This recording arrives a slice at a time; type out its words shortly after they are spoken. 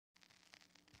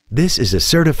This is a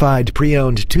certified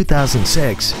pre-owned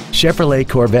 2006 Chevrolet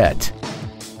Corvette.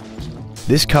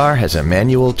 This car has a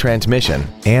manual transmission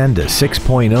and a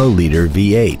 6.0-liter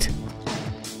V8.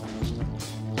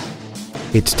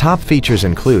 Its top features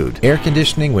include air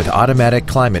conditioning with automatic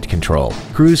climate control,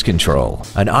 cruise control,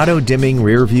 an auto-dimming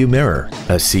rear-view mirror,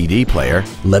 a CD player,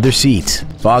 leather seats,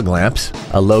 fog lamps,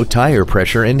 a low tire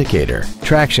pressure indicator,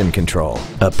 traction control,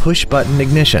 a push-button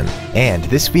ignition, and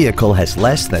this vehicle has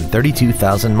less than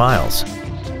 32,000 miles.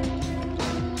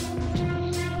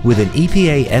 With an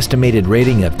EPA estimated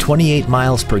rating of 28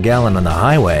 miles per gallon on the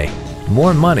highway,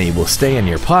 more money will stay in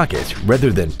your pocket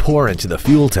rather than pour into the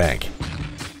fuel tank.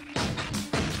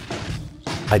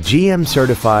 A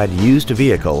GM-certified used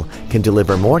vehicle can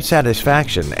deliver more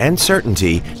satisfaction and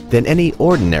certainty than any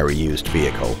ordinary used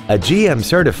vehicle. A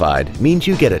GM-certified means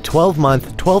you get a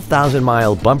 12-month,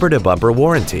 12,000-mile bumper-to-bumper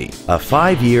warranty, a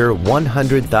 5-year,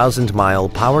 100,000-mile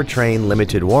powertrain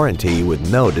limited warranty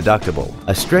with no deductible,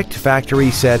 a strict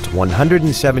factory-set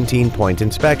 117-point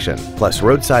inspection, plus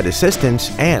roadside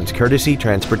assistance and courtesy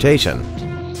transportation.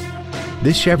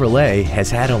 This Chevrolet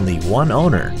has had only one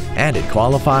owner, and it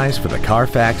qualifies for the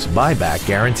Carfax buyback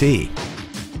guarantee.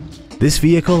 This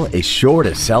vehicle is sure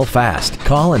to sell fast.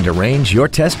 Call and arrange your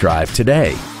test drive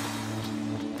today.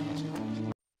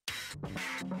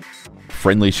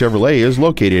 Friendly Chevrolet is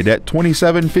located at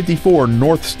 2754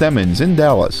 North Stemmons in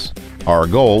Dallas. Our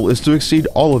goal is to exceed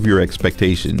all of your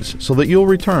expectations so that you'll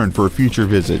return for future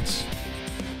visits.